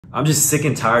I'm just sick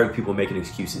and tired of people making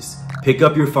excuses. Pick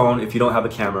up your phone if you don't have a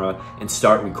camera and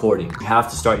start recording. You have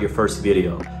to start your first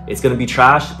video. It's gonna be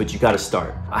trash, but you gotta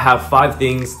start. I have 5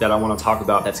 things that I wanna talk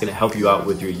about that's gonna help you out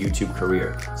with your YouTube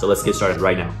career. So let's get started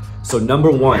right now. So number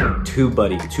 1,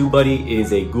 TubeBuddy. TubeBuddy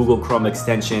is a Google Chrome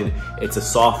extension. It's a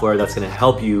software that's gonna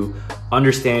help you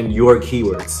understand your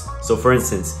keywords. So for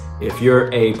instance, if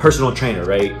you're a personal trainer,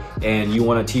 right? And you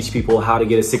wanna teach people how to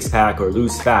get a 6-pack or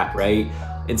lose fat, right?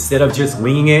 Instead of just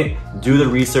winging it, do the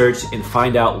research and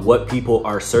find out what people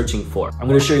are searching for. I'm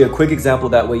gonna show you a quick example,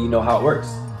 that way you know how it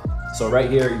works. So right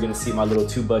here, you're gonna see my little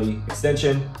TubeBuddy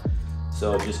extension.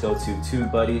 So just go to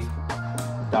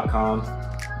tubebuddy.com.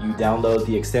 You download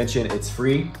the extension, it's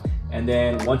free. And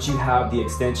then once you have the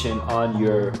extension on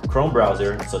your Chrome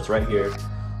browser, so it's right here,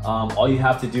 all you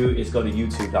have to do is go to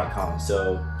youtube.com.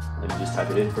 So let me just type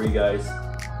it in for you guys.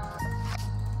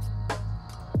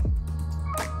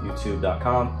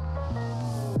 youtube.com,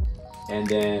 and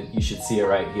then you should see it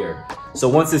right here. So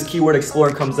once this keyword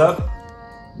explorer comes up,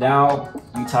 now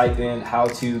you type in how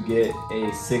to get a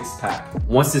 6-pack.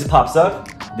 Once this pops up,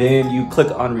 then you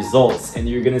click on results and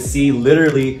you're gonna see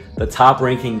literally the top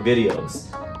ranking videos.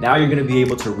 Now you're gonna be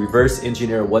able to reverse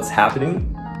engineer what's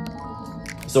happening.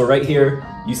 So right here,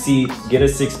 you see get a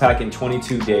 6-pack in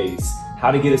 22 days,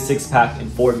 how to get a 6-pack in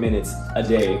 4 minutes a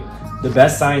day, the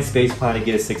best science-based plan to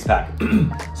get a 6-pack.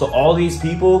 So all these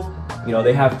people, you know,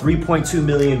 they have 3.2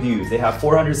 million views. They have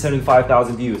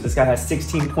 475,000 views. This guy has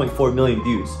 16.4 million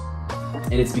views.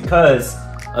 And it's because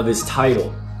of his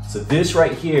title. So this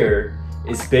right here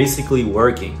is basically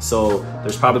working. So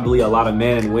there's probably a lot of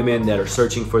men and women that are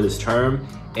searching for this term,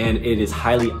 and it is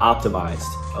highly optimized,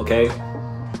 okay?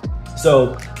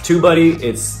 So TubeBuddy,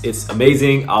 it's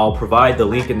amazing. I'll provide the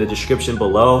link in the description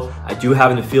below. I do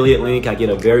have an affiliate link. I get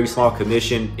a very small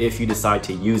commission if you decide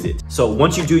to use it. So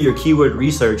once you do your keyword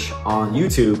research on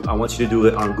YouTube, I want you to do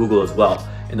it on Google as well.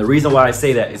 And the reason why I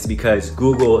say that is because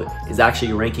Google is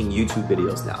actually ranking YouTube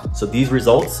videos now. So these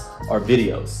results are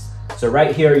videos. So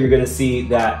right here, you're gonna see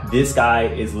that this guy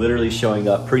is literally showing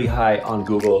up pretty high on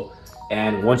Google.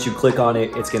 And once you click on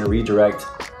it, it's gonna redirect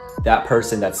that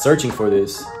person that's searching for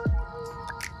this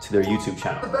to their YouTube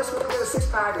channel.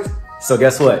 So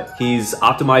guess what? He's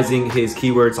optimizing his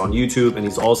keywords on YouTube, and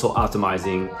he's also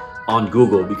optimizing on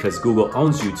Google because Google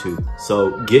owns YouTube.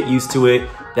 So get used to it.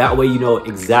 That way you know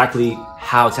exactly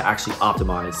how to actually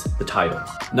optimize the title.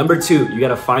 Number 2, you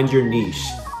gotta find your niche.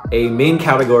 A main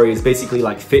category is basically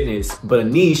like fitness, but a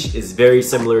niche is very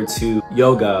similar to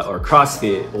yoga or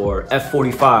CrossFit or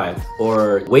F45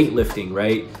 or weightlifting,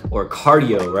 right? Or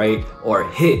cardio, right? Or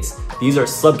HIIT. These are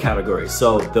subcategories.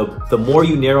 So the more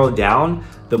you narrow down,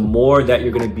 the more that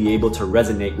you're gonna be able to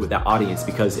resonate with that audience.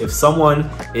 Because if someone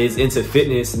is into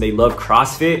fitness and they love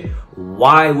CrossFit,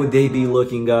 why would they be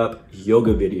looking up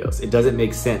yoga videos? It doesn't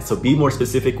make sense. So be more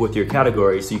specific with your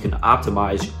category so you can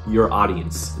optimize your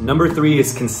audience. Number 3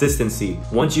 is consistency.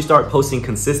 Once you start posting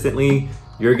consistently,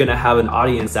 you're gonna have an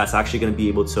audience that's actually gonna be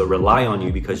able to rely on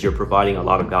you because you're providing a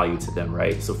lot of value to them,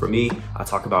 right? So for me, I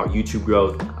talk about YouTube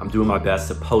growth. I'm doing my best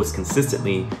to post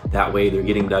consistently. That way they're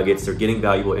getting nuggets, they're getting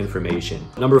valuable information.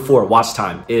 Number 4, watch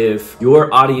time. If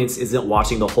your audience isn't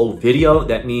watching the whole video,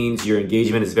 that means your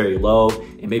engagement is very low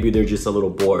and maybe they're just a little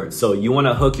bored. So you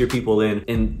wanna hook your people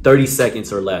in 30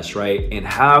 seconds or less, right? And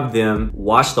have them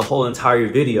watch the whole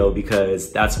entire video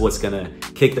because that's what's gonna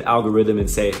kick the algorithm and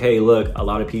say, hey, look, a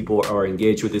lot of people are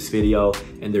engaged with this video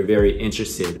and they're very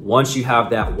interested. Once you have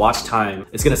that watch time,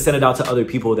 it's gonna send it out to other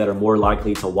people that are more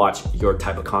likely to watch your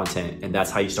type of content, and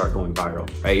that's how you start going viral,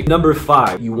 right? Number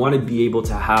 5, you wanna be able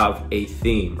to have a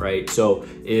theme, right? So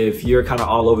if you're kind of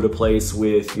all over the place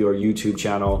with your YouTube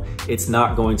channel, it's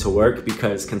not going to work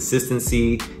because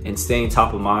consistency and staying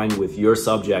top of mind with your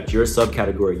subject, your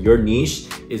subcategory, your niche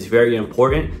is very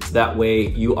important. So that way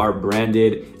you are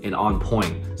branded and on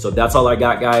point. So that's all I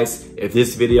got, guys. If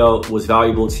this video was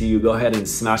valuable to you, go ahead and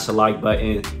smash the like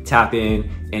button, tap in,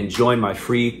 and join my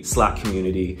free Slack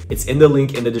community. It's in the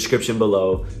link in the description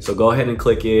below. So go ahead and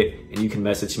click it and you can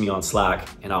message me on Slack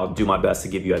and I'll do my best to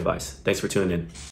give you advice. Thanks for tuning in.